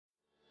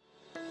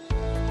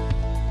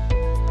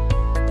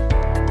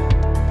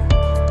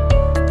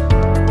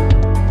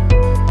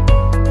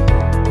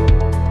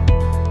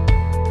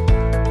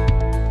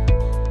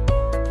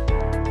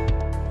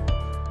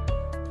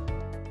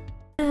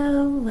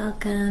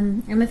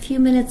welcome. I'm a few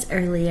minutes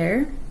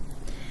earlier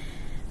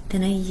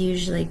than I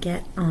usually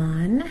get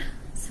on,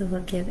 so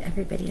we'll give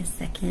everybody a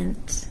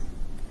second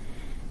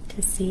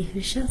to see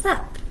who shows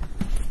up.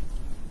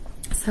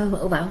 So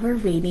while we're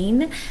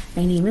waiting,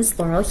 my name is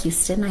Laurel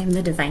Houston. I'm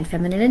the Divine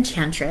Feminine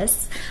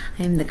Enchantress.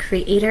 I'm the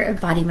creator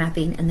of body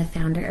mapping and the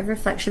founder of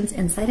Reflections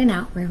Inside and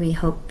Out, where we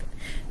hope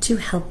to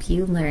help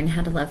you learn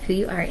how to love who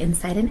you are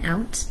inside and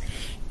out.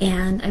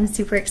 And I'm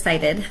super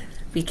excited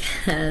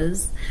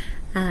because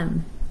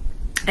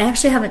I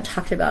actually haven't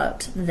talked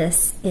about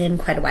this in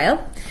quite a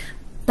while,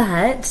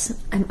 but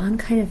I'm on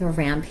kind of a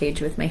rampage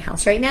with my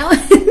house right now.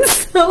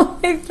 So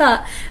I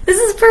thought this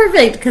is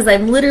perfect because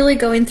I'm literally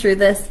going through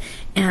this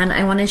and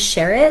I want to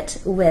share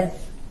it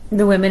with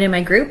the women in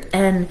my group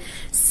and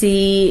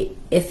see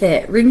if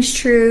it rings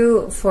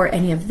true for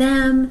any of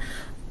them,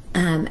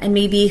 and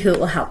maybe who it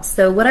will help.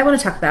 So what I want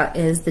to talk about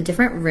is the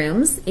different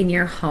rooms in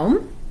your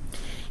home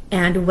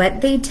and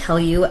what they tell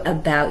you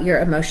about your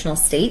emotional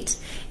state,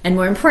 and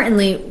more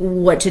importantly,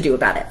 what to do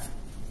about it.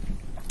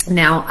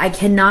 Now, I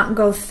cannot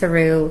go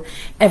through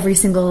every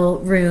single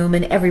room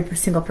in every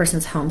single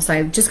person's home, so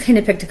I've just kind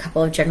of picked a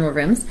couple of general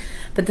rooms.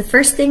 But the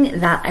first thing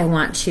that I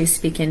want to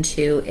speak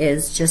into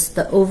is just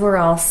the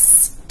overall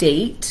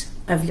state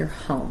of your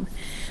home.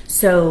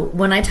 So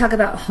when I talk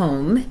about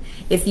home,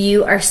 if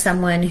you are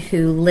someone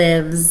who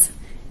lives,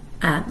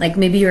 like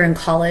maybe you're in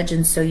college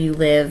and so you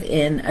live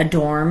in a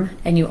dorm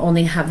and you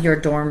only have your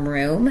dorm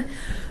room,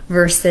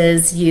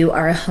 versus you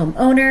are a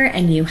homeowner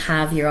and you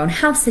have your own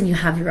house and you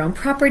have your own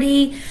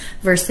property,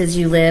 versus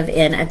you live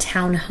in a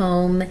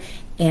townhome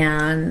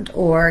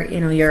or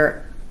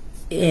you're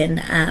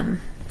in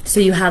so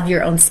you have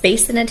your own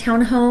space in a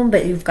townhome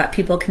but you've got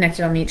people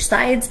connected on each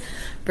sides,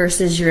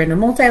 versus you're in a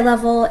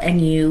multi-level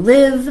and you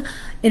live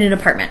in an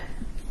apartment.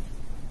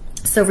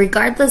 So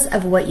regardless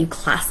of what you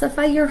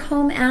classify your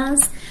home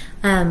as,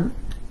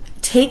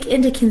 take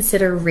into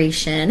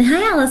consideration,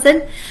 hi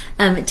Allison,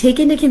 take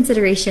into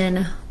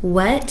consideration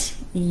what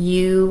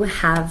you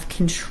have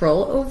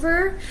control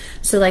over.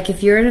 So like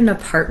if you're in an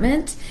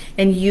apartment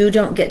and you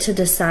don't get to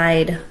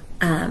decide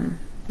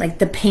like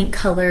the paint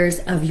colors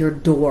of your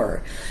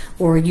door,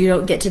 or you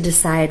don't get to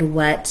decide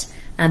what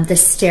the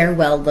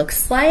stairwell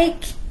looks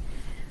like,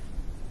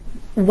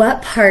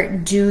 what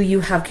part do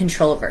you have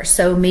control over?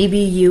 So maybe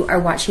you are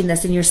watching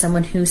this and you're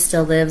someone who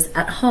still lives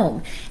at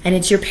home and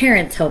it's your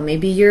parents' home.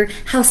 Maybe you're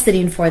house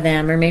sitting for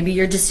them, or maybe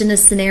you're just in a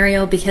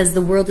scenario because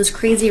the world is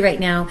crazy right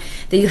now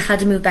that you had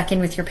to move back in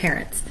with your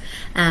parents.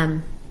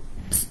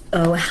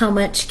 How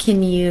much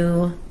can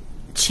you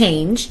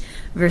change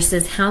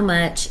versus how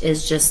much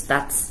is just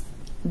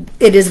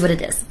it is what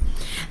it is.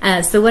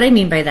 So what I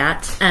mean by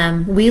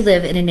that, we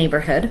live in a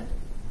neighborhood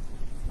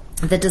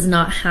that does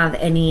not have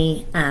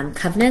any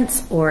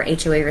covenants or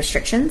HOA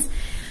restrictions,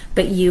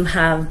 but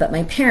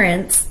my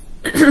parents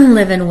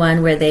live in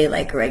one where they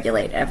like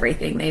regulate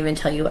everything. They even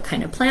tell you what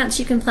kind of plants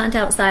you can plant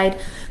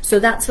outside. So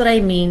that's what I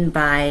mean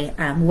by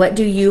what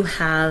do you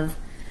have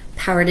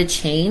power to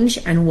change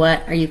and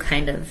what are you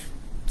kind of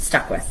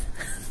stuck with.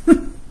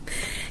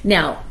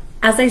 Now,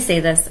 as I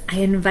say this, I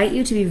invite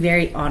you to be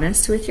very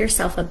honest with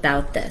yourself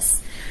about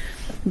this.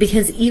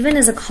 Because even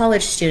as a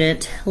college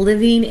student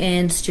living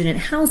in student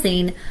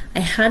housing, I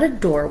had a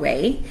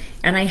doorway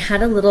and I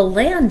had a little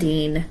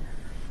landing,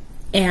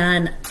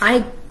 and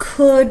I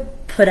could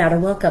put out a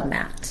welcome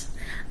mat.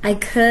 I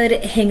could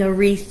hang a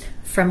wreath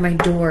from my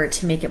door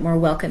to make it more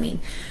welcoming.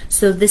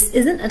 So this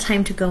isn't a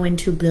time to go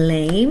into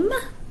blame.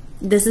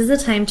 This is a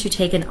time to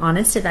take an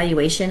honest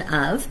evaluation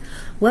of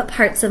what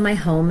parts of my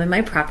home and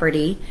my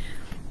property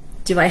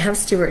do I have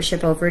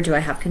stewardship over? Do I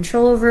have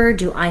control over?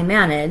 Do I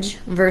manage?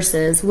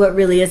 Versus what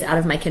really is out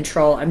of my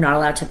control. I'm not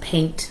allowed to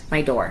paint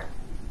my door.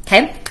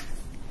 Okay?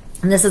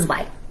 And this is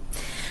why.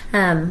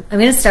 I'm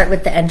going to start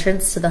with the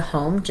entrance to the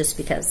home just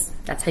because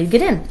that's how you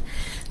get in.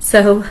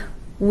 So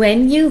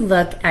when you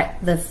look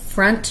at the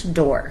front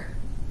door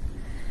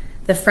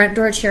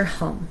to your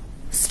home,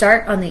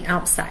 start on the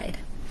outside.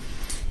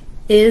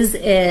 Is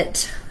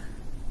it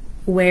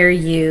where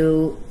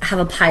you have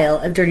a pile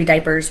of dirty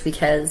diapers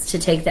because to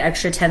take the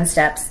extra 10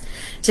 steps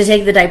to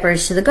take the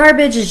diapers to the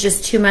garbage is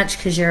just too much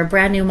because you're a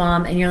brand new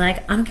mom and you're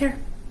like, I don't care.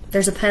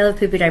 There's a pile of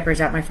poopy diapers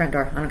out my front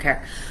door. I don't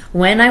care.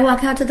 When I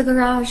walk out to the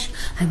garage,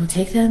 I will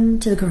take them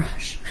to the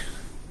garage.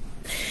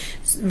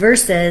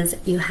 Versus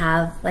you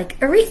have like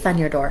a wreath on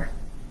your door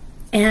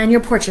and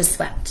your porch is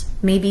swept.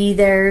 Maybe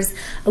there's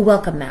a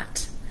welcome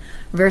mat.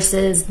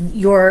 Versus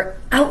your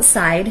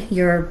outside,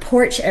 your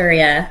porch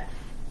area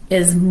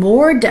is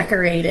more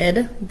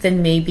decorated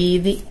than maybe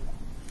the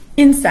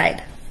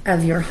inside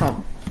of your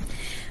home.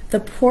 The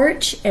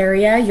porch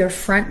area, your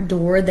front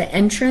door, the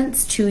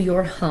entrance to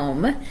your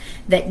home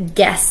that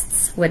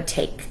guests would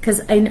take.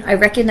 Because I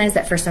recognize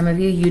that for some of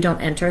you, you don't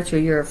enter through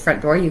your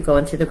front door, you go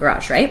in through the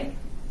garage, right?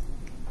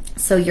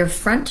 So your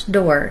front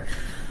door,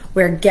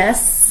 where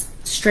guests,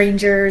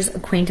 strangers,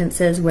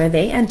 acquaintances, where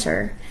they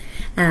enter,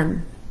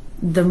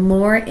 the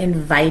more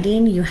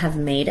inviting you have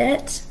made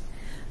it,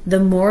 the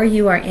more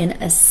you are in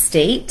a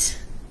state,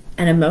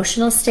 an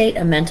emotional state,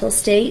 a mental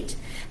state,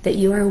 that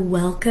you are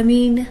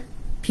welcoming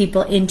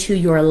people into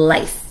your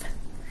life.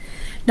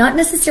 Not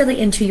necessarily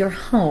into your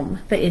home,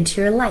 but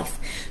into your life.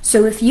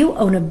 So if you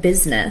own a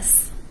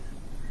business,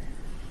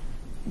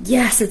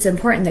 yes, it's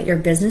important that your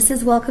business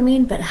is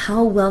welcoming, but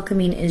how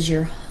welcoming is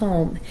your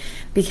home?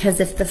 Because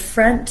if the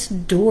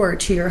front door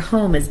to your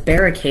home is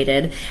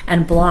barricaded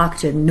and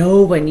blocked and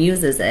no one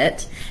uses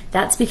it,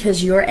 that's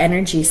because your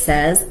energy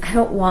says, I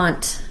don't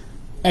want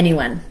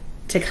anyone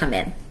to come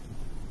in.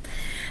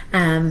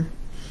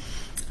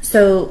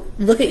 So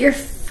look at your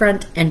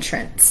front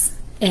entrance,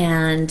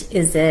 and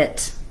is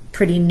it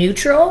pretty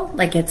neutral?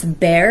 Like it's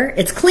bare,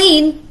 it's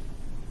clean,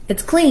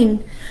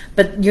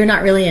 but you're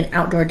not really an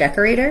outdoor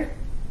decorator?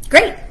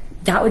 Great,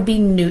 that would be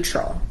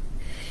neutral.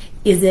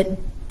 Is it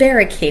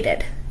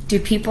barricaded? Do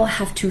people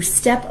have to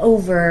step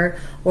over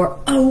or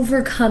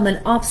overcome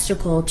an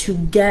obstacle to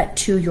get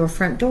to your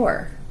front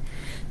door?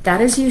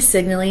 That is you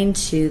signaling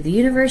to the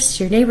universe,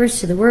 to your neighbors,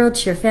 to the world,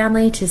 to your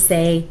family to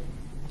say,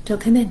 don't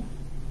come in.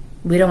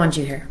 We don't want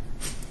you here.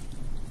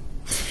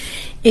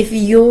 If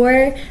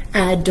your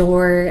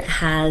door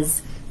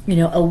has,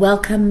 a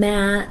welcome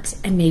mat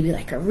and maybe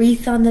like a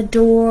wreath on the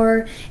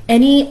door,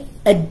 any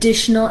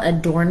additional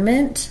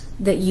adornment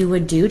that you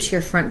would do to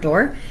your front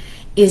door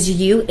is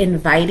you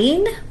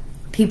inviting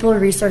people,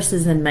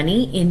 resources, and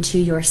money into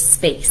your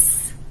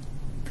space.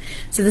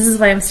 So this is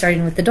why I'm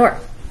starting with the door,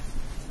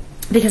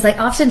 because I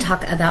often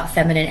talk about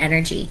feminine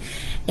energy,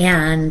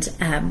 and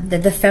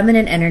that the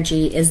feminine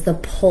energy is the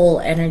pull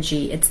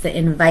energy. It's the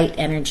invite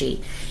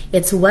energy.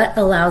 It's what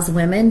allows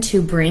women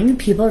to bring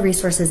people,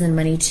 resources, and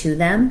money to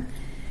them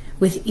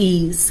with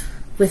ease,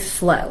 with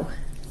flow.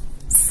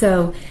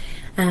 So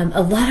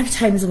a lot of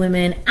times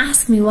women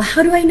ask me, well,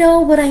 how do I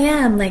know what I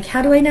am? Like,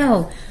 how do I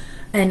know?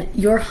 And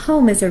your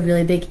home is a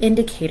really big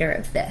indicator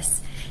of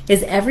this.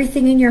 Is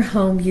everything in your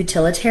home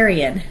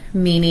utilitarian,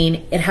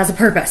 meaning it has a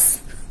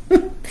purpose?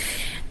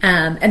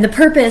 And the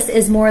purpose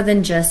is more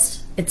than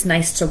just it's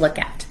nice to look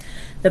at.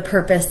 The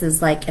purpose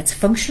is like it's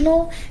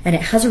functional and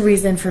it has a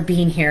reason for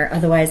being here,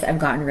 otherwise I've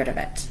gotten rid of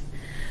it.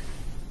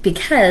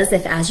 Because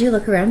if as you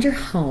look around your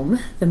home,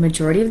 the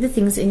majority of the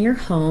things in your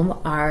home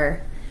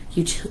are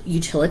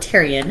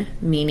utilitarian,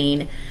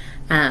 meaning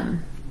I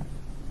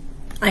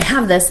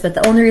have this, but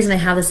the only reason I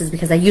have this is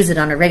because I use it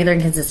on a regular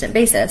and consistent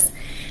basis.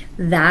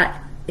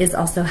 That is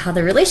also how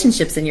the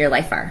relationships in your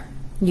life are.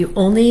 You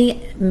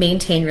only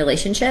maintain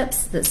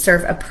relationships that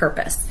serve a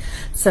purpose.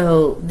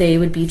 So they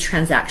would be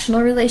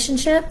transactional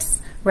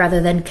relationships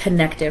rather than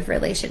connective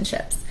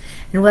relationships.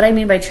 And what I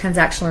mean by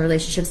transactional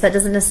relationships, that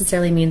doesn't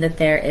necessarily mean that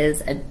there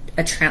is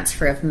a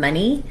transfer of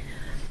money,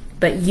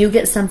 but you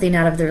get something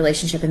out of the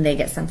relationship and they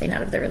get something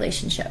out of the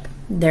relationship.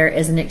 There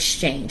is an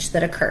exchange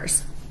that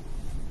occurs.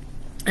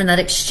 And that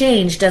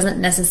exchange doesn't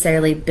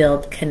necessarily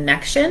build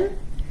connection.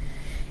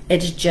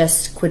 It's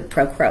just quid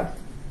pro quo.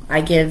 I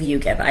give, you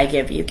give, I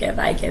give, you give,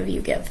 I give, you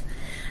give.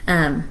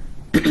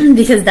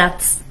 Because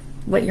that's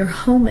what your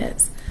home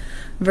is.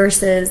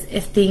 Versus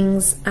if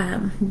things,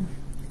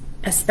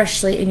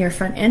 especially in your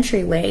front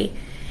entryway,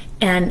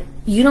 and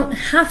you don't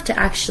have to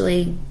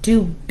actually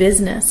do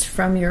business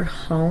from your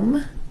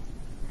home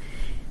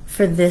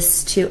for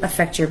this to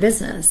affect your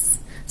business.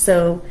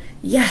 So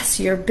yes,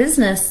 your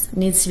business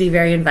needs to be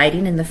very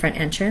inviting in the front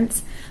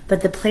entrance,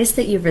 but the place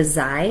that you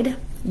reside,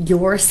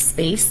 your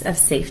space of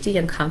safety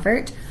and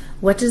comfort,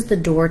 what does the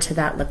door to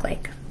that look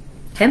like?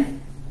 Okay?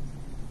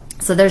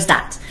 So there's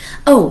that.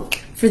 Oh,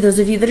 for those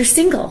of you that are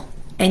single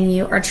and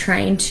you are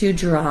trying to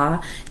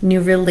draw new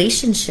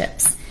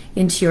relationships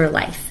into your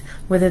life,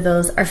 whether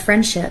those are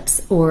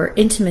friendships or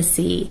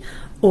intimacy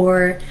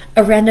or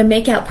a random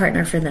makeout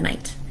partner for the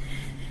night,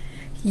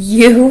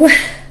 the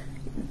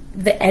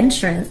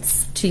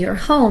entrance to your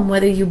home,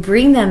 whether you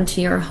bring them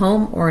to your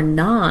home or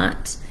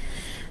not,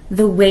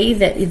 the way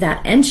that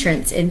that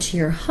entrance into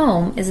your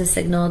home is a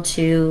signal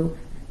to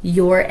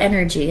your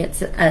energy.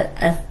 It's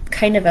a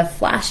kind of a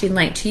flashing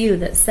light to you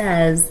that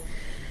says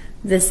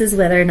this is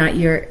whether or not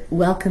you're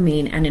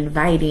welcoming and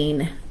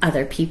inviting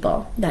other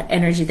people, that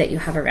energy that you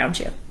have around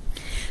you.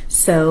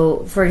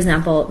 So, for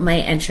example, my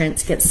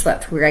entrance gets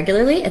swept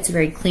regularly. It's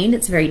very clean,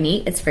 it's very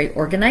neat, it's very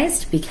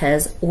organized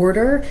because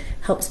order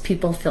helps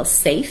people feel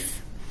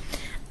safe.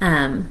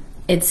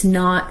 It's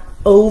not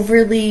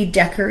overly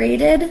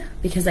decorated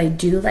because I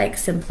do like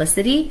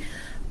simplicity,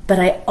 but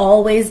I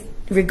always,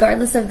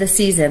 regardless of the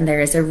season, there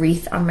is a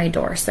wreath on my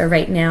door. So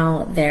right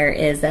now there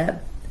is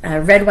a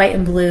red, white,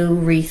 and blue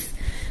wreath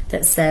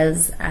that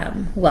says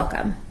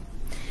welcome.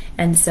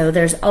 And so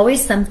there's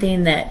always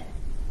something that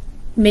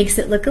makes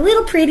it look a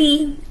little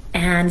pretty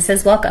and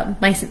says welcome.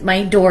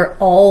 My door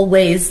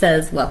always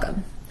says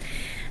welcome.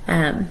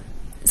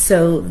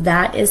 So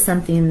that is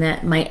something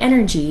that my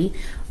energy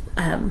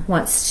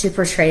wants to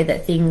portray,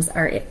 that things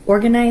are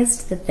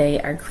organized, that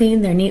they are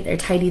clean, they're neat, they're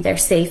tidy, they're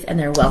safe, and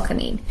they're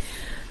welcoming.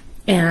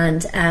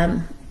 And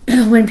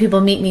when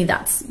people meet me,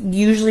 that's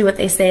usually what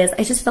they say is,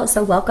 I just felt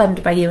so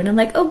welcomed by you. And I'm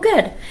like, oh,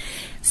 good.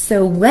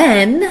 So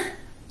when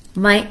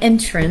my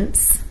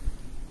entrance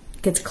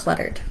gets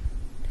cluttered,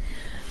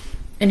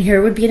 and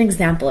here would be an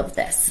example of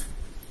this.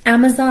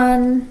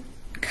 Amazon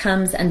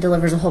comes and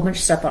delivers a whole bunch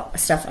of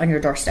stuff on your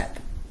doorstep.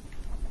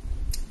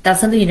 That's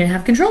something you didn't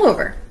have control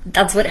over.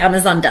 That's what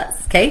Amazon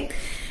does, okay?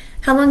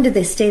 How long did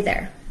they stay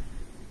there?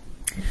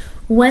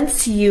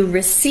 Once you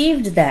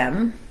received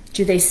them,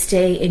 do they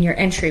stay in your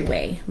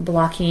entryway,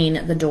 blocking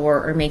the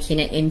door or making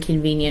it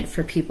inconvenient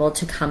for people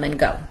to come and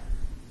go?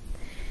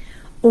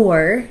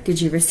 Or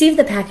did you receive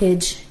the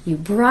package, you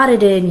brought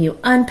it in, you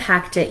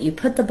unpacked it, you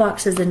put the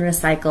boxes in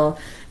recycle,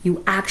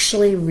 you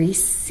actually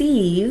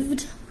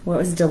received what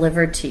was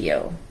delivered to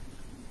you?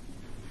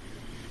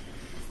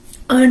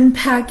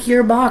 Unpack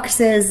your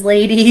boxes,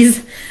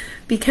 ladies,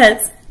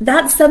 because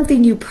that's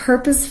something you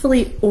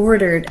purposefully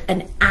ordered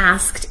and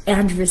asked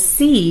and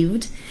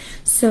received.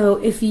 So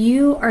if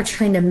you are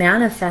trying to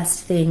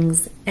manifest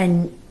things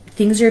and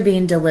things are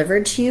being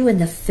delivered to you in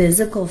the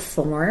physical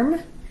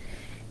form,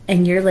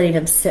 and you're letting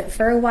them sit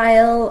for a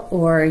while,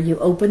 or you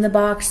open the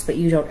box but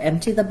you don't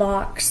empty the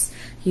box,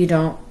 you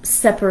don't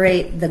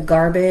separate the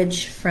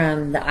garbage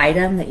from the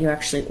item that you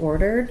actually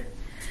ordered,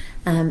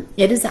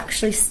 it is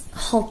actually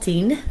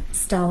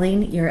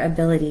stalling your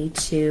ability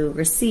to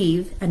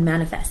receive and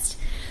manifest.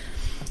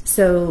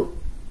 So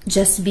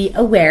just be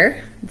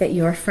aware that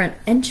your front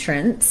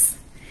entrance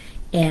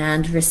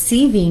and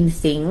receiving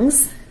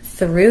things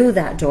through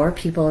that door,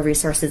 people,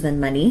 resources,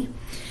 and money,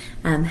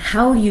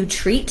 how you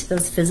treat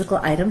those physical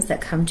items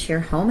that come to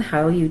your home,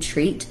 how you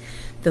treat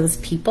those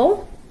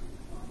people,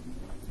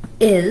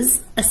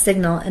 is a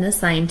signal and a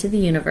sign to the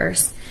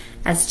universe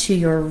as to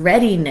your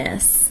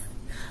readiness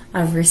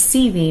of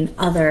receiving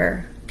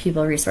other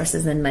people,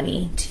 resources, and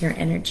money to your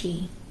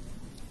energy.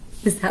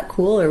 Is that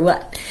cool or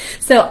what?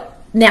 So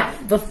now,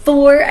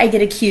 before I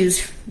get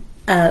accused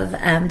of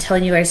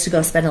telling you guys to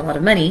go spend a lot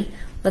of money,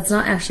 that's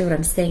not actually what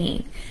I'm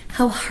saying.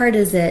 How hard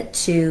is it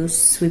to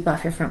sweep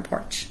off your front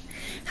porch?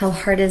 How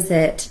hard is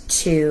it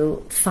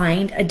to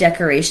find a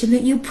decoration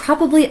that you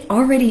probably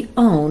already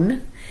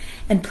own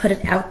and put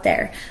it out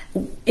there?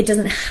 It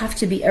doesn't have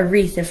to be a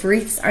wreath. If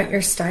wreaths aren't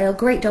your style,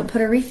 great, don't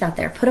put a wreath out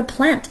there. Put a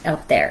plant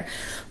out there.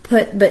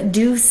 But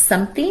do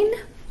something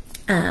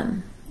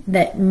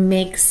that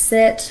makes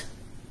it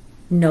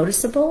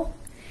noticeable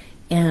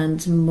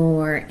and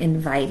more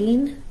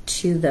inviting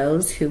to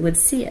those who would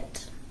see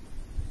it.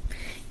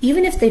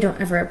 Even if they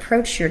don't ever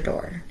approach your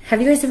door. Have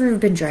you guys ever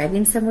been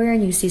driving somewhere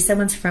and you see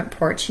someone's front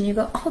porch and you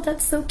go, oh,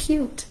 that's so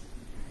cute?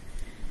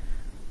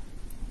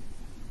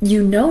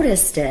 You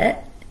noticed it,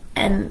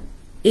 and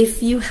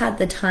if you had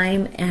the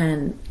time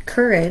and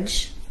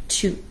courage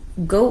to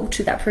go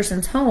to that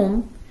person's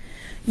home,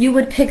 you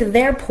would pick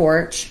their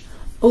porch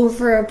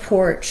over a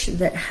porch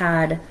that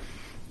had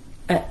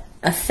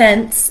a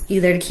fence,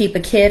 either to keep a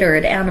kid or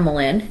an animal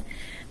in,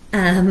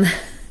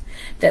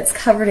 that's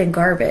covered in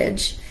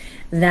garbage,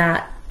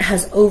 that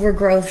has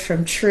overgrowth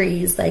from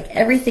trees. Like,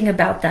 everything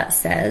about that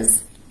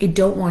says, I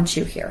don't want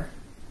you here,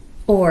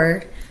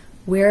 or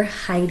we're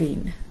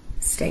hiding,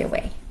 stay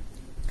away.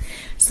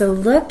 So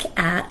look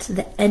at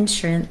the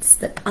entrance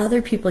that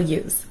other people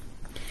use.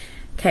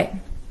 Okay,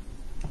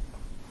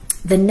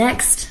 the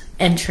next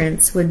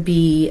entrance would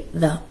be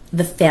the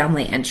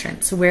family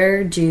entrance.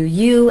 Where do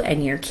you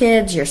and your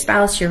kids, your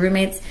spouse, your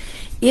roommates,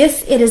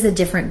 if it is a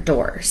different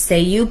door, say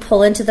you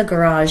pull into the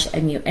garage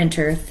and you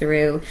enter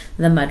through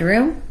the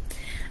mudroom.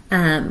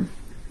 I'm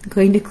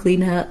going to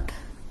clean up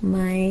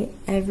my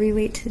every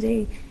weight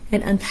today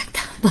and unpack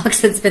that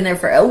box that's been there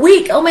for a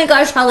week. Oh my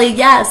gosh, Holly,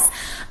 yes.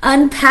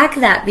 Unpack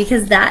that,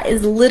 because that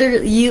is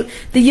literally you.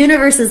 The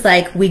universe is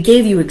like, we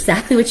gave you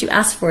exactly what you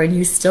asked for and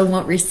you still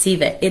won't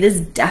receive it. It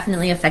is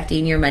definitely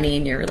affecting your money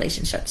and your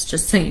relationships,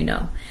 just so you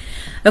know.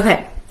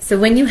 Okay, so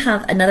when you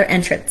have another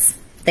entrance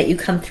that you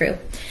come through,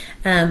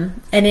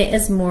 and it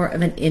is more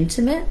of an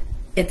intimate,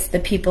 it's the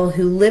people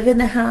who live in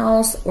the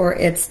house, or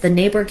it's the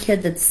neighbor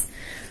kid that's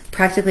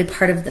practically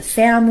part of the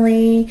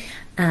family.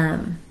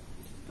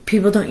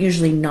 People don't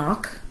usually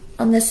knock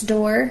on this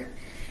door.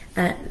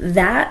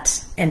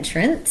 That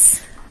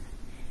entrance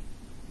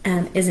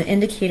is an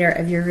indicator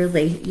of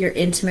your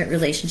intimate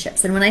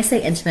relationships. And when I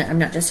say intimate, I'm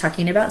not just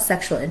talking about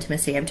sexual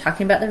intimacy. I'm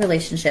talking about the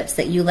relationships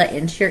that you let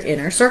into your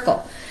inner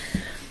circle.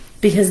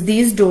 Because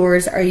these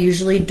doors are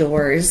usually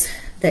doors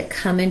that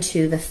come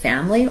into the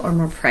family or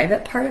more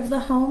private part of the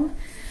home.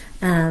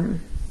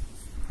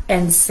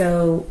 And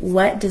so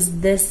what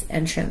does this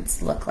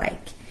entrance look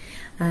like?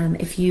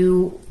 If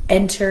you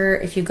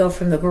go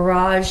from the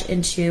garage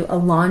into a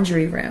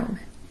laundry room,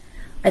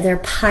 are there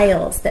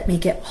piles that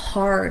make it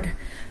hard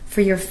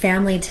for your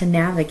family to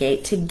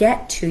navigate, to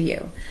get to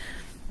you?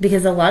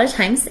 Because a lot of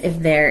times, if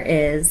there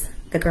is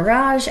the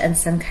garage and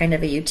some kind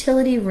of a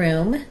utility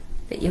room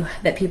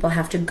that people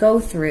have to go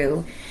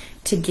through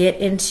to get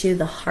into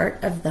the heart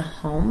of the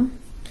home,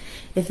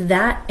 if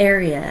that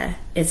area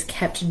is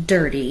kept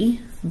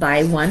dirty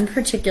by one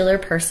particular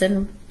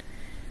person,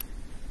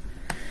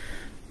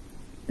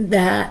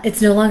 that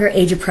it's no longer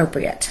age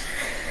appropriate.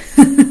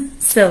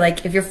 So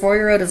like, if your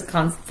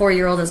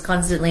 4-year-old is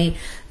constantly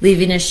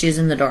leaving his shoes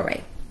in the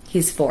doorway,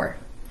 he's 4.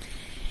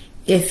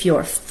 If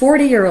your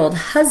 40-year-old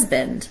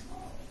husband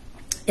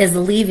is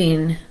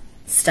leaving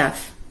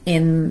stuff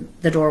in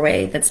the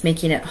doorway that's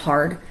making it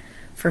hard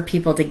for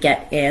people to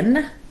get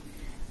in,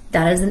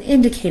 that is an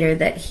indicator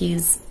that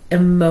he's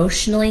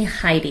emotionally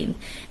hiding.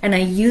 And I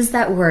use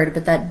that word,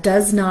 but that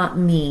does not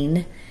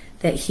mean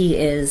that he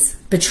is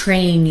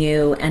betraying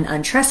you and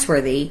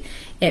untrustworthy.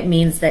 It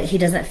means that he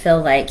doesn't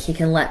feel like he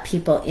can let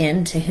people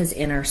into his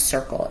inner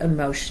circle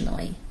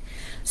emotionally.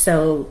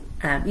 So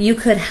you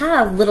could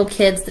have little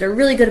kids that are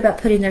really good about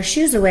putting their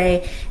shoes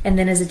away, and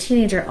then as a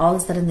teenager, all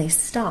of a sudden they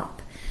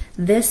stop.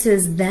 This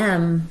is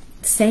them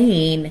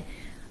saying,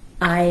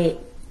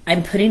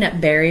 I'm putting up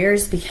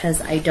barriers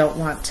because I don't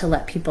want to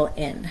let people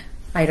in.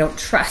 I don't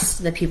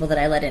trust the people that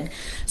I let in.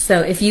 So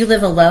if you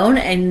live alone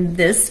and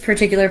this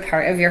particular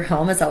part of your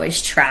home is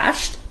always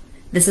trashed,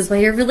 this is why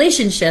your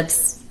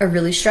relationships are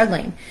really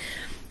struggling.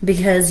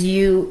 Because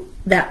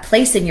that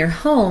place in your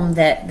home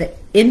that the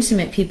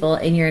intimate people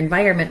in your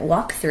environment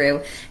walk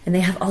through, and they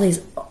have all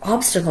these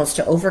obstacles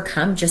to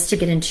overcome just to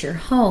get into your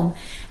home,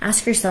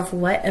 ask yourself,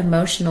 what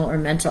emotional or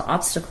mental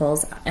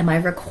obstacles am I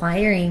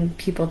requiring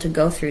people to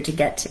go through to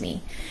get to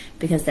me?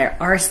 Because there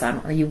are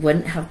some, or you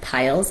wouldn't have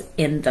piles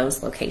in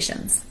those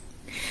locations.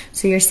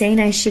 So you're saying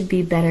I should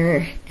be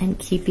better in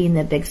keeping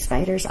the big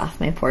spiders off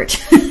my porch.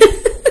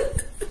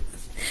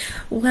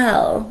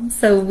 Well,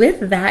 so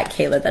with that,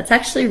 Kayla, that's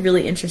actually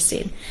really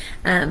interesting.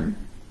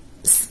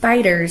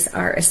 Spiders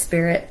are a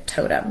spirit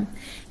totem.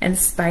 And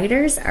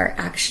spiders are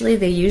actually,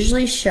 they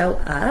usually show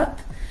up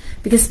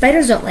because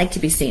spiders don't like to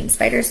be seen.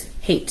 Spiders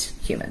hate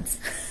humans.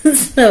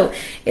 So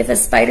if a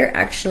spider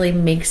actually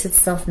makes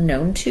itself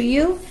known to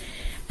you,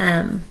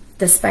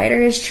 the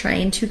spider is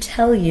trying to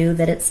tell you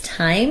that it's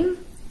time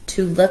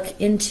to look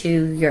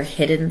into your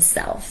hidden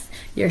self,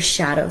 your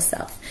shadow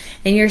self.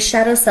 And your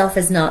shadow self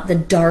is not the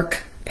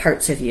dark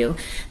parts of you.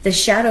 The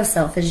shadow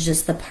self is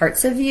just the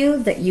parts of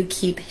you that you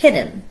keep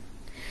hidden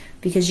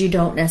because you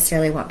don't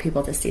necessarily want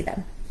people to see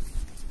them.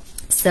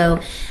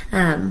 So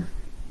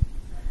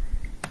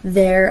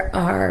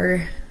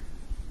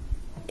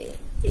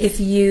if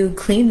you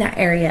clean that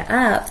area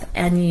up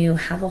and you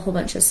have a whole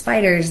bunch of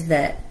spiders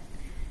that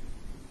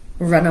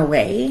run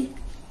away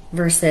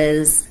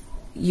versus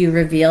you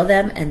reveal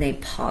them and they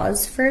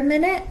pause for a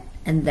minute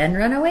and then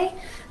run away,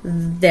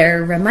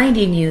 they're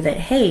reminding you that,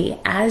 hey,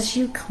 as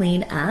you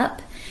clean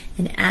up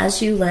and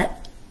as you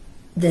let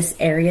this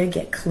area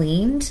get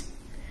cleaned,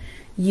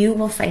 you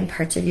will find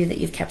parts of you that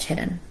you've kept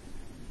hidden.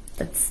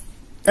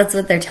 That's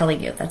what they're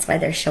telling you. That's why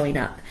they're showing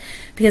up.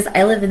 Because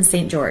I live in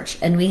St. George,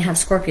 and we have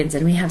scorpions,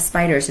 and we have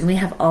spiders, and we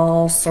have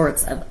all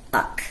sorts of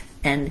uck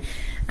and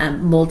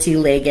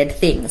multi-legged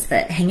things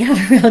that hang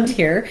out around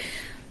here.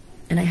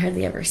 And I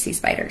hardly ever see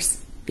spiders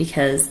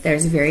because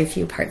there's very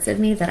few parts of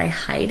me that I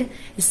hide,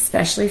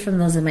 especially from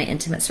those in my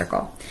intimate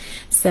circle.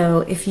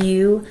 So if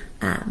you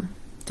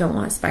don't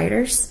want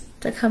spiders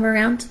to come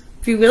around,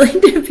 be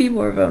willing to be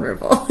more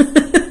vulnerable.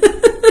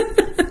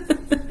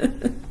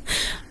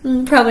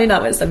 Probably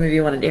not what some of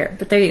you wanted to hear,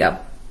 but there you go.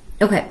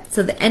 Okay,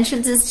 so the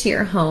entrances to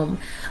your home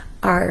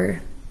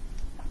are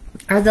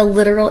the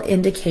literal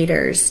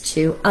indicators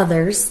to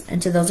others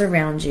and to those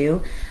around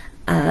you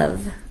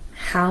of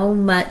how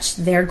much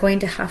they're going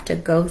to have to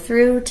go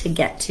through to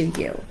get to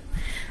you.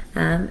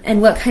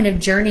 And what kind of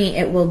journey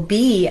it will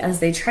be as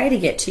they try to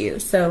get to you.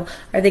 So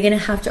are they going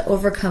to have to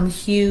overcome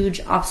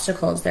huge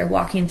obstacles? They're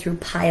walking through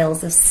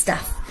piles of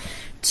stuff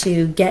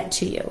to get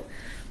to you.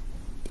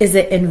 Is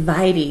it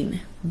inviting,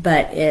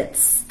 but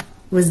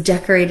was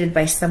decorated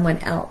by someone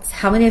else?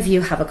 How many of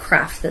you have a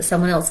craft that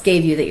someone else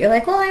gave you that you're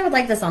like, well, I would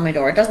like this on my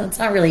door. It's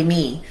not really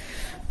me,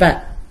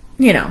 but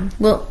you know,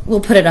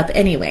 we'll put it up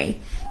anyway.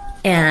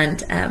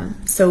 And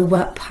so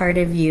what part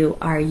of you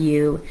are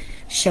you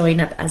showing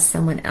up as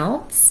someone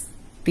else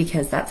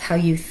because that's how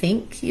you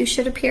think you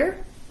should appear?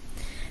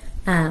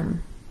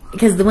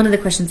 Because one of the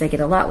questions I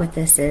get a lot with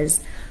this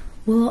is,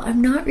 well, I'm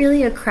not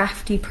really a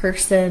crafty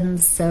person,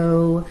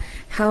 so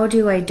how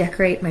do I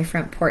decorate my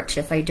front porch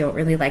if I don't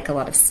really like a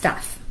lot of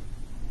stuff?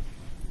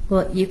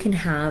 Well, you can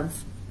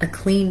have a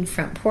clean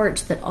front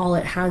porch that all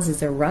it has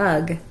is a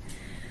rug.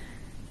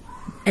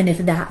 And if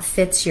that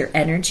fits your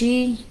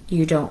energy,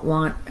 you don't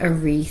want a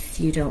wreath,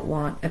 you don't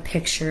want a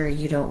picture,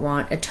 you don't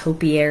want a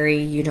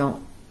topiary,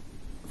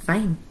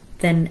 fine.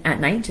 Then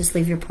at night, just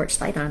leave your porch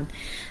light on.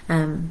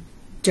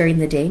 During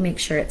the day, make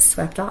sure it's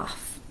swept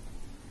off.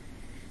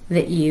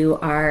 That you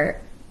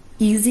are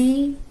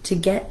easy to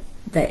get,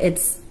 that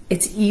it's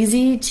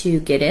easy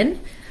to get in.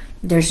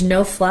 There's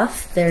no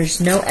fluff,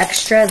 there's no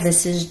extra.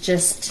 This is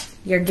just,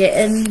 you're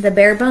getting the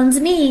bare bones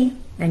me,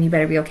 and you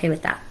better be okay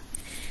with that.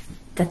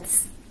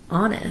 That's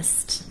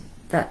honest.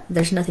 That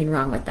there's nothing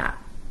wrong with that.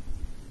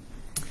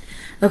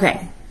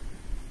 Okay.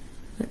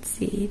 Let's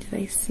see, did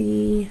I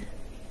see?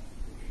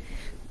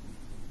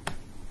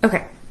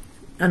 Okay.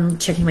 I'm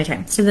checking my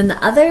time. So then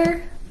the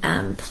other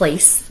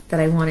place that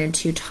I wanted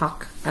to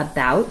talk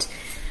about,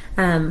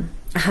 I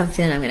have a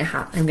feeling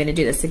I'm gonna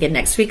do this again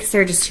next week because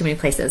there are just too many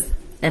places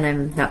and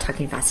I'm not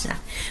talking fast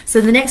enough. So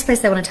the next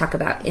place I want to talk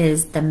about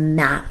is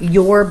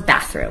your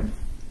bathroom,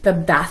 the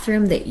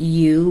bathroom that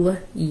you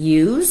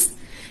use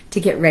to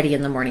get ready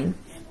in the morning.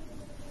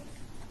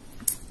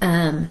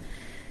 And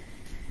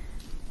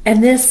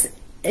this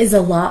is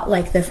a lot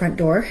like the front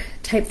door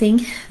type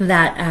thing,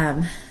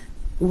 that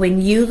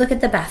when you look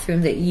at the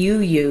bathroom that you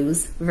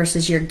use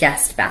versus your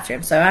guest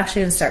bathroom. So I'm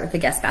actually going to start with the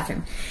guest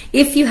bathroom.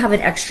 If you have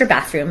an extra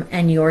bathroom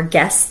and your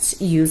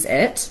guests use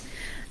it,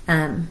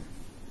 and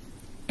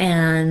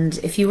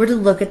if you were to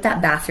look at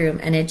that bathroom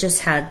and it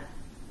just had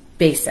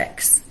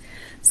basics.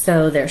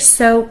 So there's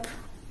soap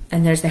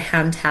and there's a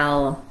hand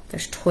towel,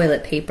 there's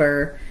toilet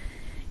paper.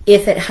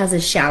 If it has a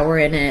shower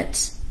in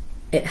it,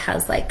 it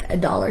has like a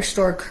dollar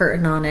store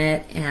curtain on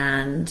it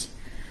and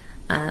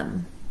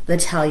the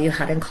towel you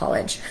had in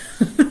college.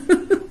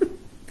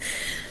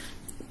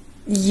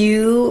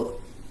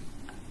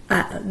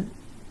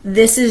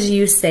 This is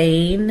you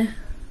saying,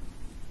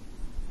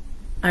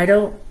 how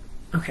do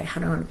I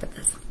want to put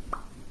this?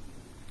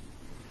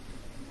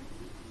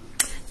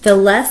 The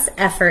less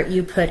effort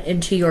you put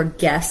into your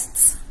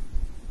guest's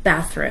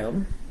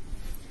bathroom,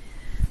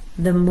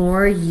 the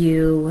more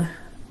you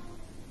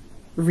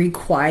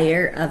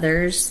require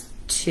others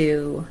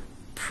to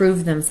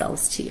prove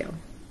themselves to you.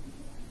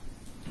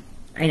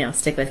 I know,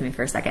 stick with me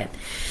for a second.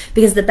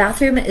 Because the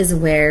bathroom is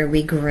where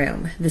we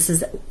groom. This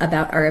is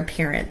about our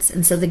appearance.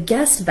 And so the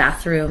guest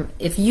bathroom,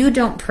 if you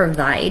don't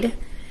provide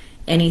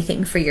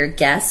anything for your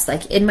guests,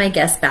 like in my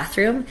guest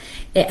bathroom,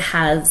 it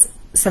has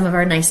some of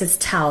our nicest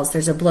towels.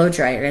 There's a blow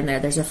dryer in there.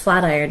 There's a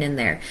flat iron in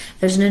there.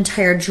 There's an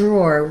entire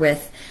drawer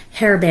with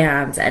hair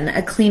bands and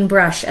a clean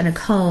brush and a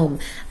comb,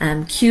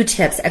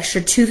 Q-tips,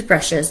 extra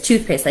toothbrushes,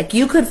 toothpaste. Like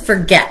you could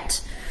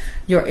forget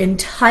your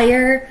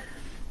entire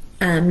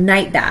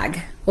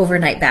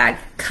overnight bag,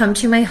 come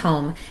to my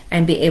home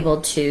and be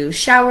able to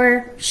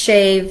shower,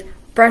 shave,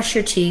 brush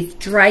your teeth,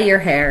 dry your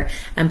hair,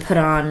 and put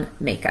on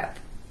makeup.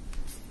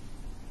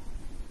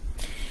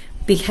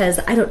 Because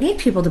I don't need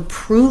people to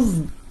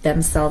prove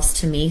themselves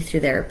to me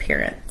through their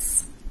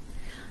appearance.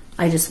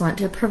 I just want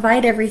to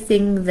provide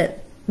everything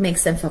that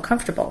makes them feel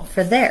comfortable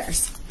for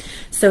theirs.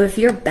 So if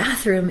your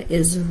bathroom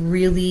is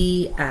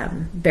really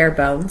bare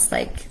bones,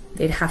 like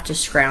they'd have to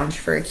scrounge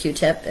for a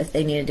Q-tip if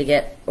they needed to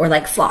get, or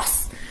like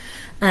floss,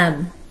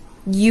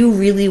 you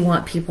really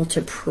want people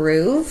to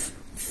prove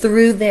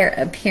through their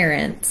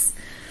appearance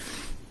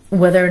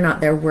whether or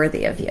not they're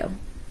worthy of you.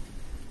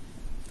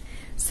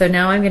 So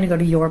now I'm going to go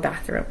to your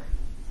bathroom.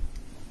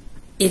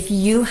 If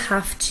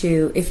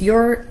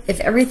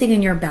everything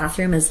in your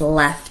bathroom is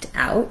left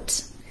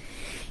out,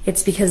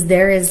 it's because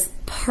there is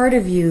part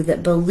of you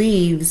that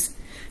believes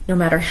no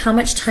matter how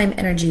much time,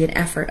 energy, and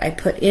effort I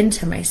put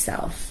into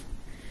myself,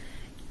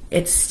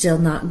 it's still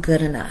not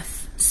good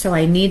enough. So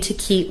I need to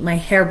keep my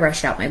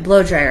hairbrush out, my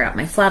blow dryer out,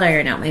 my flat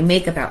iron out, my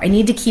makeup out. I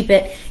need to keep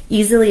it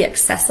easily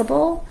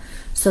accessible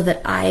so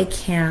that I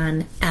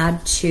can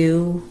add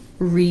to,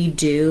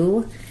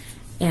 redo,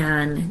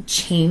 and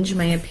change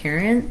my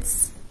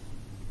appearance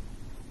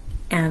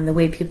and the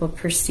way people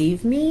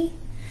perceive me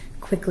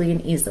quickly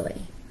and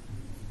easily.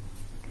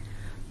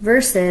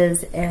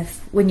 Versus if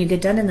when you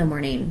get done in the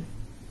morning,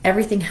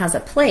 everything has a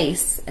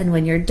place, and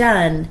when you're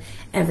done,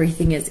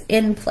 everything is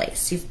in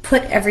place. You've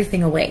put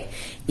everything away.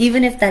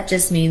 Even if that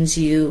just means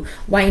you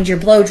wind your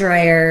blow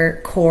dryer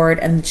cord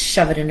and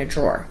shove it in a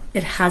drawer.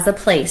 It has a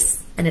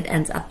place and it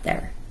ends up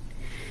there.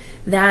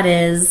 That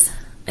is,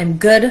 I'm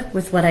good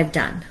with what I've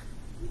done.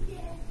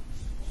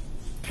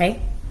 Okay?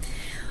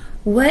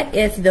 What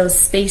if those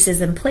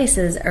spaces and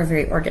places are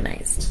very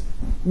organized?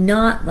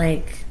 Not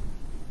like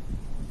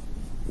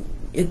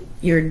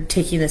you're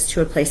taking this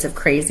to a place of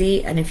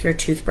crazy, and if your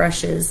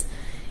toothbrush is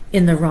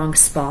in the wrong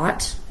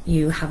spot,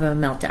 you have a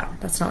meltdown.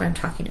 That's not what I'm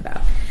talking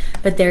about.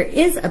 But there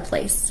is a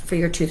place for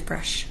your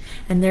toothbrush,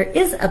 and there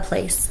is a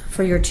place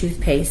for your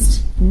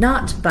toothpaste,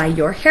 not by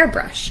your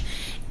hairbrush.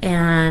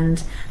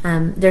 And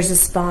there's a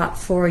spot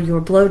for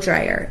your blow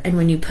dryer, and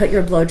when you put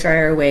your blow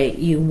dryer away,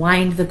 you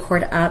wind the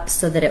cord up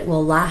so that it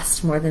will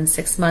last more than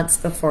 6 months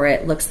before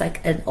it looks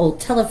like an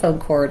old telephone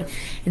cord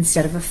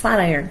instead of a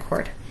flat iron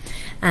cord.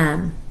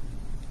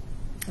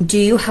 Do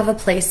you have a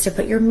place to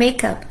put your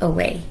makeup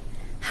away?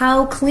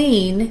 How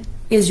clean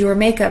is your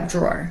makeup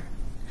drawer?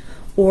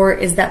 Or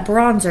is that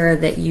bronzer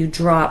that you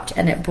dropped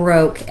and it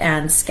broke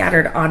and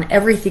scattered on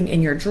everything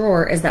in your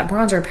drawer, is that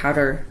bronzer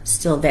powder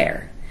still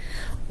there?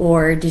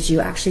 Or did you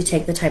actually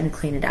take the time to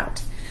clean it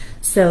out?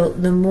 So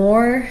the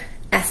more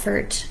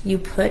effort you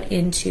put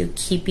into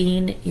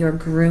keeping your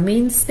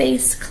grooming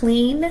space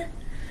clean,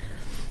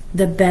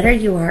 the better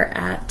you are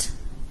at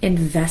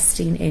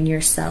investing in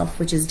yourself,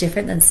 which is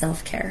different than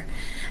self-care.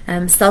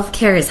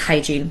 Self-care is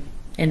hygiene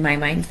in my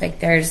mind. Like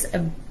there's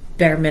a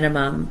bare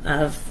minimum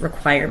of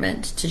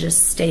requirement to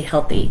just stay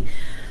healthy,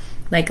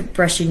 like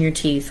brushing your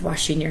teeth,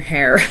 washing your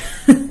hair,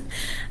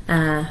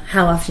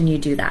 how often you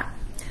do that.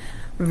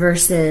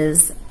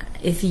 Versus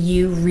if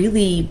you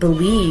really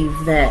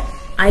believe that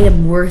I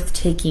am worth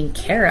taking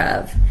care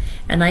of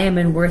and I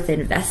am worth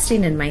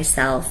investing in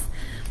myself,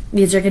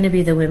 these are going to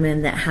be the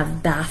women that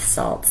have bath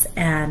salts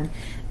and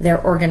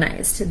they're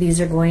organized.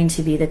 These are going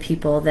to be the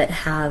people that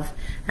have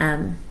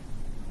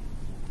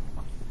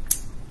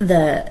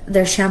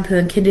their shampoo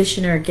and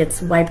conditioner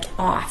gets wiped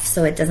off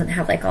so it doesn't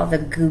have like all the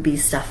gooby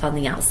stuff on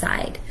the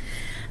outside.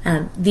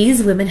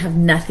 These women have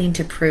nothing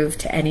to prove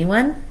to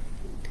anyone.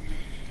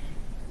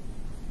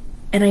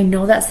 And I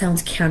know that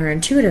sounds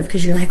counterintuitive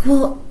because you're like,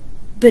 well,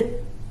 but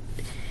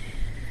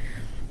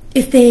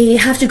if they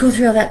have to go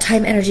through all that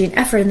time, energy, and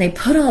effort, and they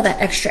put all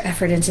that extra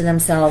effort into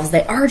themselves,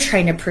 they are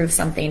trying to prove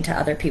something to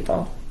other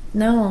people.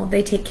 No,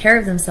 they take care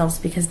of themselves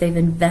because they've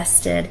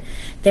invested.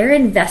 They're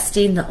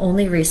investing the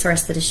only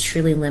resource that is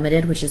truly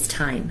limited, which is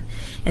time.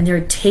 And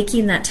they're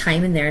taking that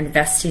time and they're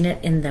investing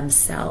it in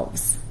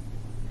themselves.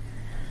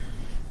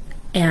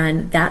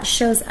 And that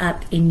shows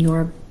up in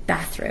your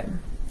bathroom.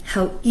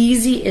 How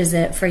easy is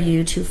it for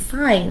you to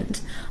find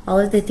all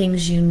of the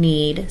things you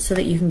need so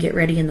that you can get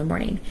ready in the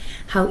morning?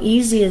 How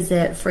easy is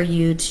it for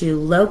you to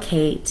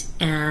locate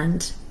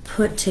and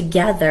put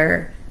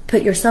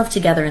yourself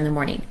together in the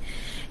morning?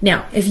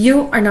 Now, if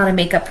you are not a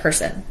makeup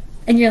person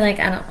and you're like,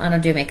 I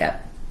don't do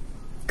makeup,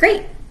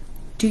 great.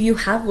 Do you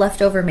have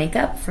leftover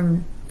makeup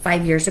from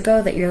 5 years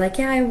ago that you're like,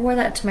 yeah, I wore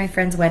that to my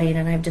friend's wedding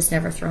and I've just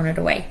never thrown it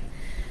away?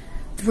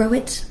 Throw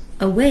it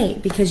away,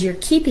 because you're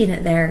keeping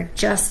it there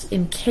just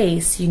in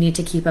case you need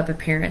to keep up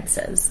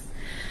appearances.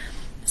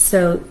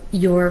 So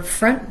your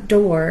front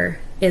door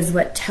is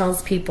what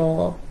tells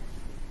people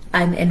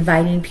I'm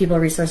inviting people,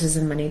 resources,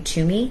 and money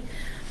to me.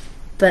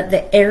 But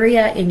the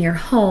area in your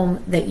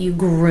home that you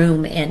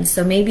groom in,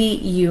 so maybe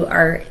you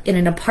are in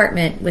an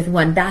apartment with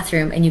one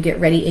bathroom and you get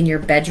ready in your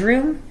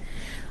bedroom,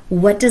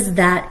 what does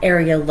that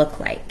area look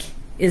like?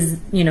 Is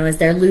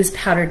there loose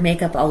powdered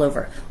makeup all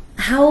over?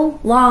 How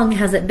long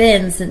has it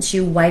been since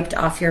you wiped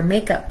off your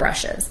makeup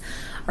brushes?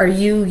 Are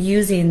you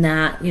using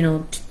that,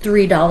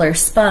 $3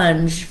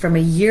 sponge from a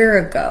year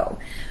ago?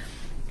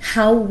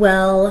 How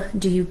well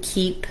do you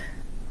keep,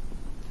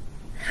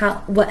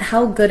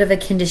 how good of a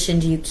condition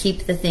do you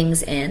keep the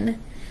things in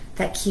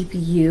that keep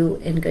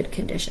you in good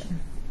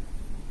condition?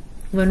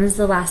 When was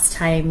the last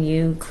time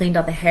you cleaned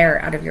all the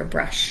hair out of your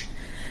brush?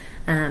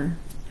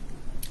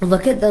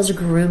 Look at those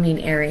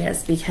grooming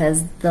areas,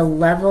 because the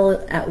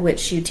level at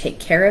which you take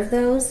care of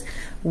those,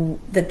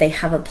 that they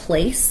have a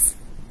place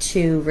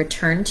to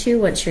return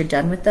to once you're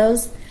done with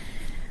those,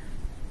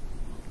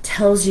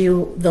 tells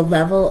you the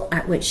level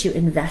at which you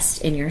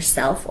invest in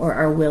yourself or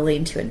are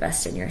willing to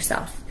invest in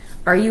yourself.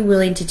 Are you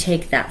willing to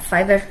take that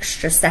 5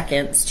 extra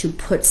seconds to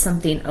put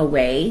something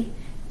away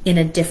in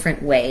a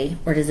different way?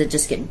 Or does it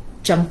just get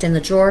junked in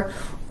the drawer?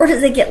 Or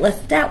does it get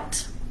left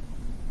out?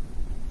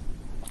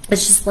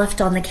 It's just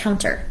left on the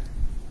counter.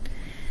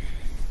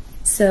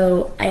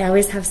 So I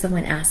always have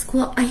someone ask,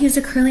 well, I use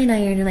a curling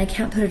iron and I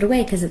can't put it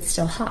away because it's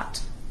still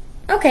hot.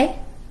 Okay,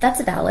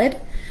 that's valid.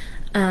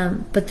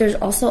 But there's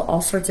also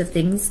all sorts of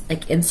things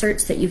like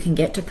inserts that you can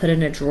get to put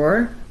in a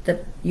drawer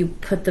that you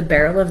put the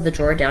barrel of the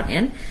drawer down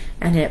in,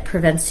 and it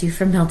prevents you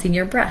from melting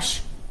your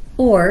brush.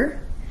 Or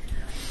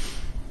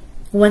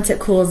once it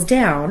cools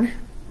down,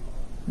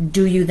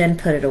 do you then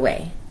put it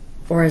away?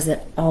 Or is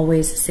it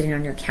always sitting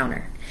on your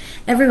counter?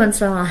 Every once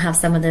in a while I'll have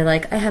someone, they're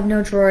like, I have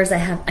no drawers, I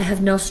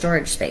have no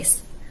storage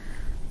space.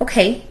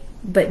 Okay,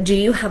 but do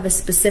you have a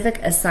specific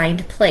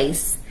assigned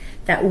place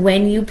that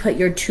when you put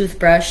your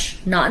toothbrush,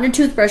 not in a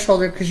toothbrush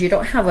holder because you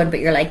don't have one, but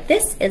you're like,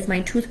 this is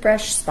my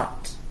toothbrush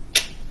spot,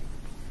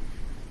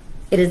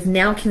 it is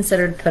now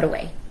considered put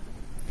away?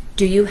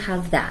 Do you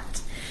have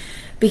that?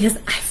 Because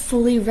I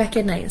fully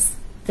recognize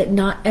that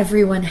not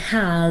everyone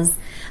has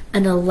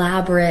an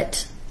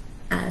elaborate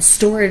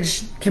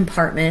storage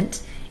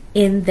compartment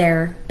in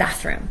their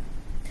bathroom,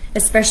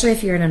 especially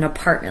if you're in an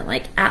apartment.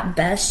 Like, at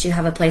best you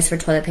have a place for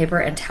toilet paper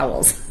and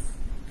towels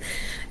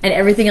and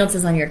everything else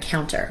is on your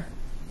counter.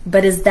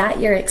 But is that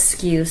your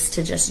excuse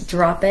to just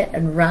drop it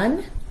and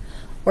run?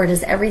 Or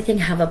does everything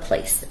have a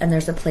place, and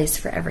there's a place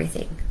for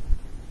everything?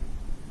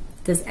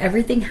 Does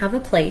everything have a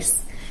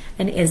place,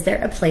 and is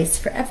there a place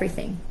for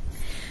everything?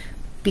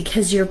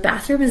 Because your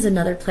bathroom is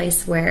another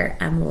place where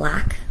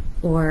lack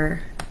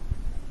or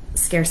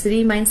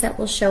scarcity mindset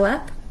will show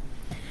up.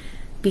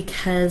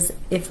 Because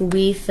if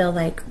we feel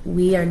like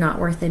we are not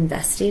worth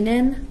investing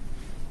in,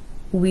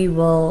 we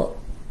will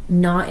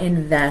not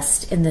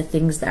invest in the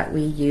things that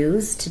we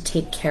use to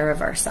take care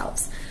of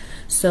ourselves.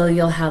 So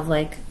you'll have,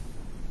 like,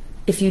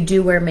 if you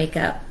do wear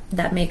makeup,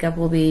 that makeup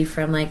will be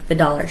from like the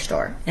dollar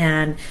store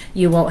and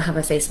you won't have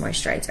a face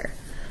moisturizer.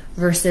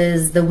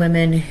 Versus the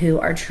women who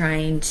are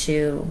trying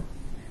to,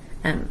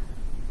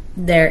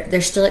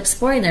 they're still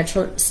exploring,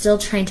 they're still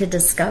trying to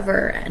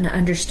discover and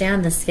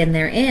understand the skin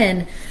they're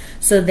in.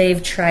 So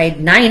they've tried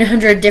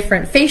 900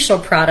 different facial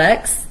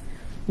products,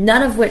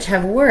 none of which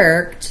have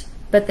worked,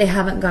 but they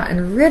haven't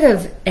gotten rid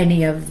of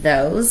any of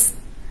those.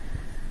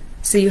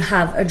 So you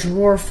have a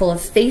drawer full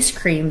of face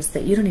creams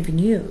that you don't even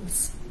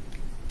use.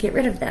 Get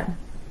rid of them.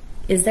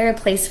 Is there a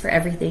place for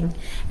everything,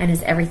 and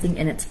is everything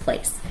in its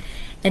place?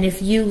 And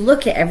if you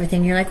look at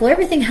everything, you're like, well,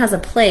 everything has a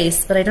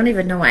place, but I don't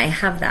even know why I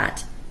have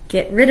that.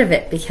 Get rid of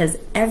it, because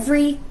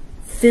every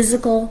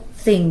physical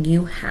thing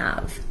you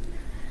have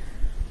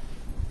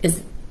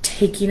is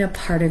taking a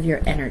part of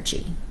your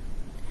energy.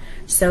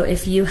 So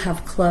if you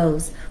have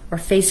clothes or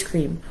face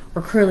cream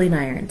or curling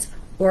irons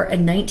or a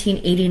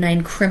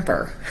 1989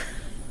 crimper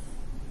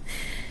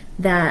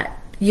that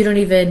you don't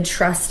even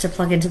trust to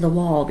plug into the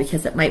wall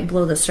because it might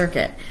blow the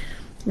circuit,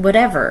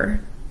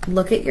 whatever,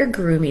 look at your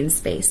grooming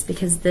space,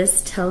 because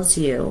this tells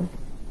you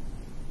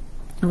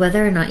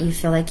whether or not you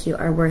feel like you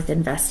are worth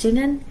investing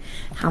in,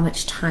 how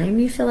much time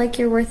you feel like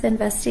you're worth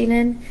investing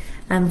in,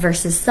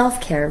 versus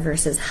self-care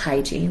versus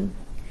hygiene.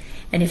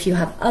 And if you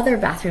have other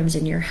bathrooms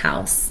in your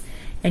house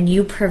and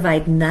you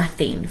provide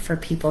nothing for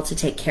people to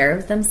take care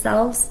of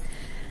themselves,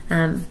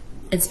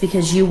 it's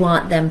because you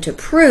want them to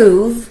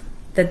prove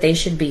that they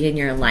should be in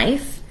your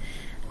life,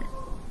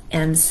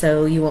 and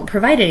so you won't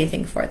provide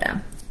anything for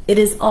them. It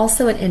is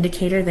also an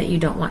indicator that you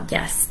don't want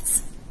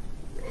guests.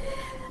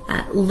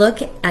 Look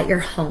at your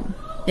home.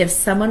 If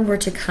someone were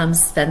to come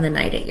spend the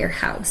night at your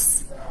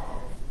house,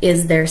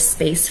 is there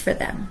space for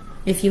them?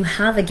 If you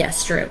have a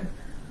guest room,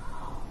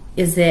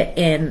 is it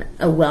in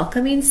a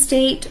welcoming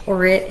state,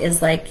 or it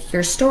is like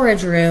your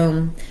storage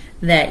room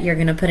that you're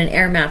going to put an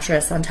air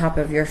mattress on top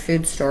of your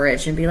food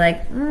storage and be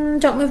like,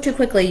 don't move too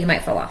quickly, you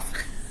might fall off.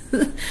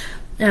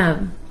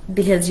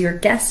 Because your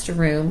guest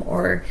room,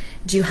 or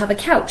do you have a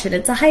couch and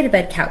it's a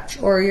hide-a-bed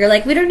couch, or you're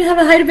like, we don't have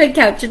a hide-a-bed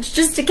couch, it's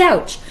just a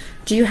couch.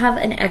 Do you have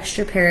an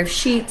extra pair of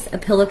sheets, a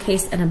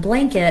pillowcase, and a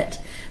blanket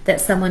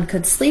that someone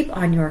could sleep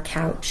on your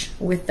couch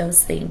with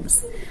those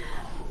things?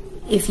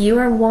 If you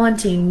are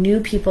wanting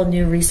new people,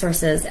 new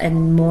resources,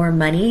 and more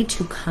money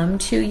to come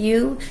to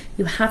you,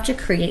 you have to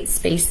create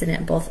space in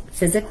it, both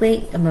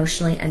physically,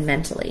 emotionally, and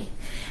mentally.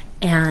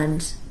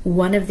 And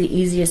one of the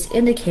easiest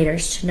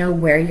indicators to know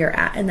where you're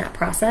at in that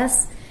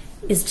process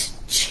is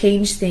to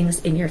change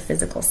things in your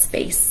physical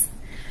space.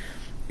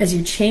 As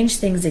you change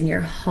things in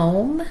your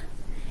home,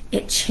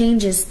 it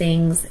changes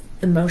things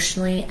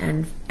emotionally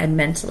and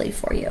mentally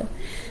for you.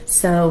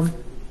 So,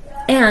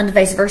 and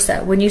vice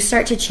versa. When you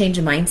start to change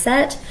a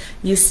mindset,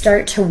 you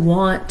start to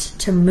want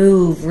to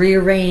move,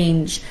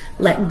 rearrange,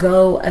 let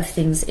go of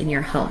things in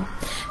your home.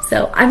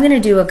 So I'm going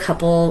to do a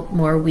couple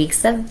more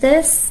weeks of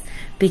this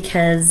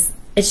because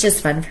it's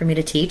just fun for me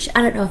to teach.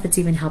 I don't know if it's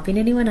even helping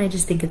anyone. I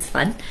just think it's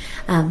fun.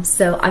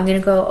 So I'm going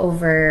to go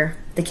over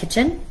the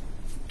kitchen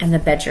and the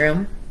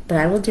bedroom, but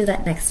I will do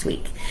that next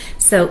week.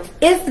 So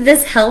if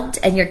this helped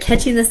and you're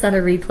catching this on a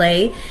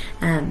replay,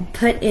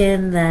 put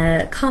in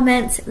the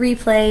comments,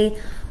 replay,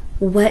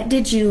 what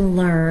did you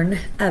learn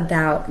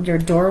about your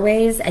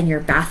doorways and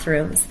your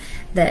bathrooms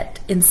that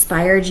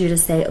inspired you to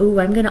say, oh,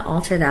 I'm going to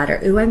alter that,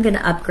 or oh, I'm going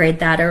to upgrade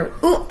that, or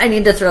oh, I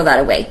need to throw that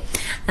away.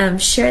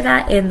 Share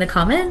that in the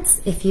comments.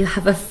 If you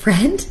have a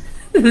friend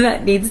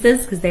that needs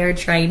this because they are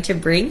trying to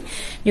bring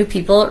new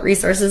people,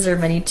 resources, or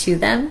money to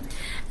them.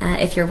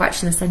 If you're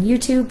watching this on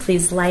YouTube,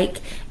 please like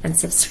and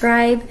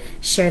subscribe.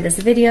 Share this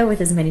video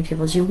with as many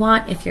people as you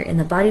want. If you're in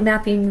the body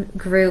mapping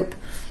group,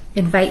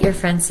 invite your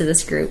friends to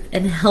this group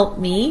and help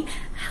me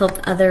help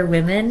other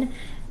women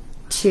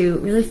to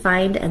really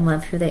find and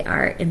love who they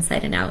are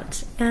inside and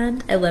out.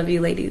 And I love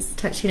you, ladies.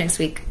 Talk to you next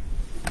week.